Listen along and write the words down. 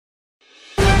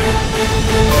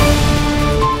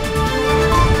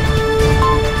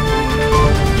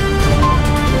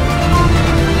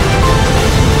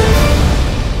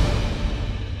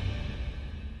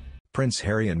Prince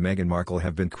Harry and Meghan Markle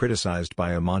have been criticized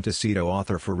by a Montecito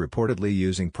author for reportedly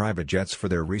using private jets for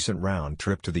their recent round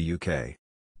trip to the UK.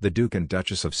 The Duke and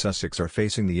Duchess of Sussex are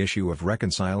facing the issue of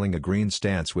reconciling a green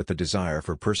stance with the desire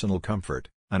for personal comfort,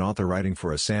 an author writing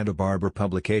for a Santa Barbara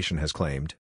publication has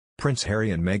claimed. Prince Harry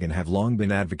and Meghan have long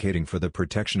been advocating for the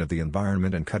protection of the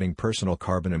environment and cutting personal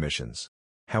carbon emissions.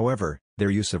 However, their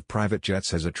use of private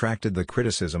jets has attracted the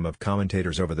criticism of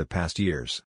commentators over the past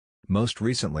years. Most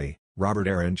recently, Robert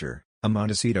Eringer, a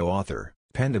Montecito author,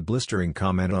 penned a blistering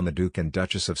comment on the Duke and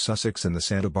Duchess of Sussex in the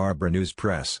Santa Barbara News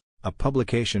Press, a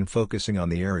publication focusing on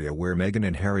the area where Meghan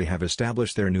and Harry have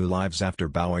established their new lives after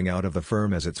bowing out of the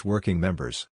firm as its working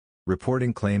members.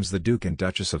 Reporting claims the Duke and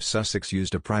Duchess of Sussex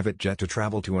used a private jet to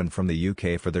travel to and from the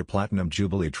UK for their Platinum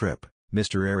Jubilee trip,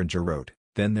 Mr. Eringer wrote.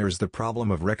 Then there's the problem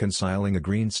of reconciling a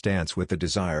green stance with the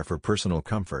desire for personal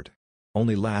comfort.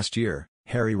 Only last year,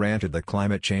 Harry ranted that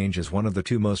climate change is one of the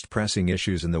two most pressing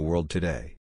issues in the world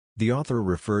today. The author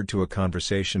referred to a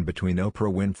conversation between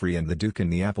Oprah Winfrey and the Duke in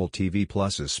the Apple TV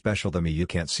Plus's special The Me You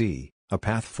Can't See, A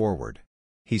Path Forward.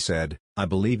 He said, "I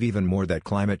believe even more that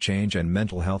climate change and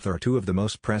mental health are two of the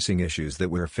most pressing issues that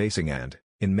we're facing and,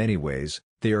 in many ways,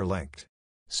 they are linked."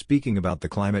 Speaking about the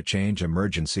climate change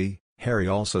emergency, Harry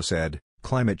also said,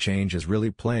 "Climate change is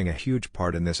really playing a huge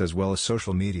part in this as well as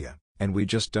social media, and we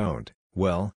just don't,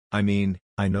 well, I mean,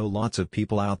 I know lots of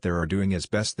people out there are doing as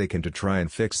best they can to try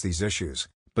and fix these issues,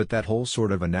 but that whole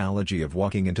sort of analogy of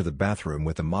walking into the bathroom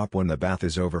with a mop when the bath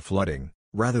is overflooding,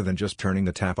 rather than just turning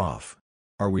the tap off.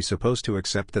 Are we supposed to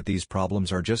accept that these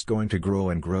problems are just going to grow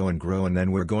and grow and grow and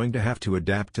then we're going to have to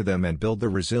adapt to them and build the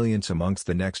resilience amongst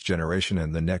the next generation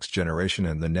and the next generation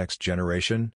and the next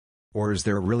generation? Or is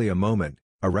there really a moment,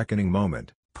 a reckoning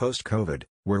moment, post-COVID,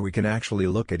 where we can actually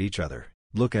look at each other,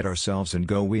 look at ourselves and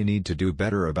go, we need to do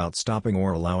better about stopping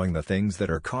or allowing the things that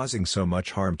are causing so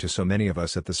much harm to so many of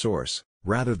us at the source,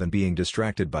 rather than being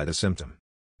distracted by the symptom?"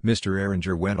 Mr.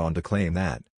 Eringer went on to claim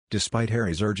that, despite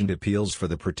Harry's urgent appeals for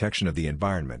the protection of the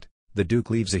environment, the Duke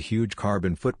leaves a huge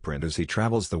carbon footprint as he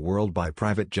travels the world by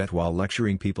private jet while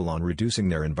lecturing people on reducing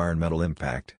their environmental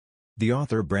impact. The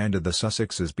author branded the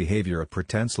Sussexes' behavior a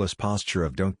pretenseless posture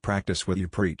of "don't practice what you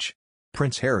preach."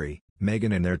 Prince Harry,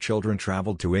 Meghan and their children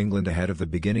traveled to England ahead of the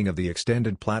beginning of the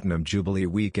extended Platinum Jubilee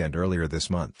weekend earlier this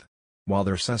month. While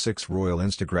their Sussex Royal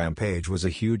Instagram page was a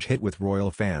huge hit with royal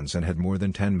fans and had more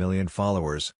than 10 million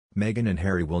followers, Meghan and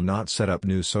Harry will not set up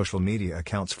new social media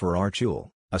accounts for Archie,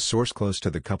 a source close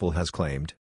to the couple has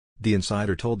claimed. The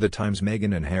insider told The Times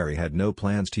Meghan and Harry had no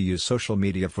plans to use social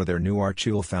media for their new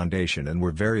Archie Foundation and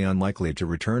were very unlikely to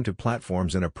return to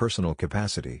platforms in a personal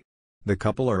capacity. The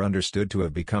couple are understood to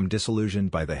have become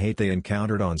disillusioned by the hate they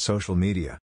encountered on social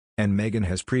media. And Meghan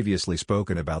has previously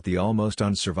spoken about the almost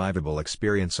unsurvivable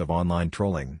experience of online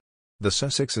trolling. The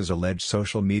Sussexes' alleged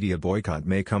social media boycott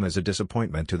may come as a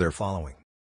disappointment to their following.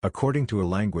 According to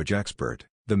a language expert,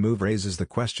 the move raises the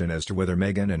question as to whether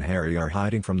Meghan and Harry are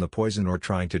hiding from the poison or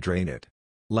trying to drain it.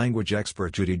 Language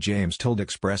expert Judy James told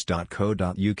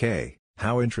Express.co.uk,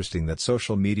 "How interesting that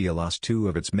social media lost two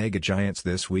of its mega giants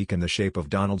this week in the shape of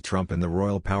Donald Trump and the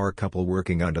royal power couple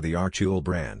working under the Archie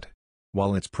brand.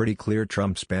 While it's pretty clear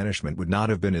Trump's banishment would not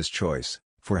have been his choice,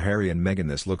 for Harry and Meghan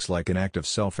this looks like an act of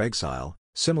self-exile,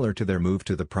 similar to their move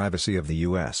to the privacy of the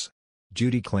US."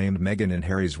 Judy claimed Meghan and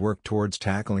Harry's work towards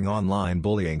tackling online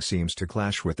bullying seems to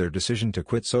clash with their decision to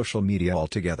quit social media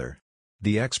altogether.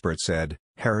 The expert said,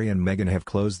 "Harry and Meghan have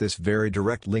closed this very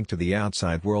direct link to the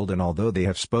outside world, and although they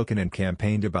have spoken and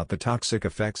campaigned about the toxic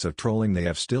effects of trolling, they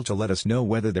have still to let us know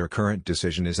whether their current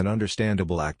decision is an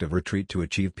understandable act of retreat to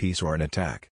achieve peace or an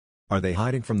attack. Are they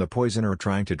hiding from the poison or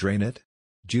trying to drain it?"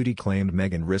 Judy claimed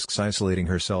Meghan risks isolating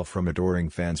herself from adoring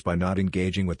fans by not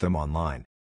engaging with them online,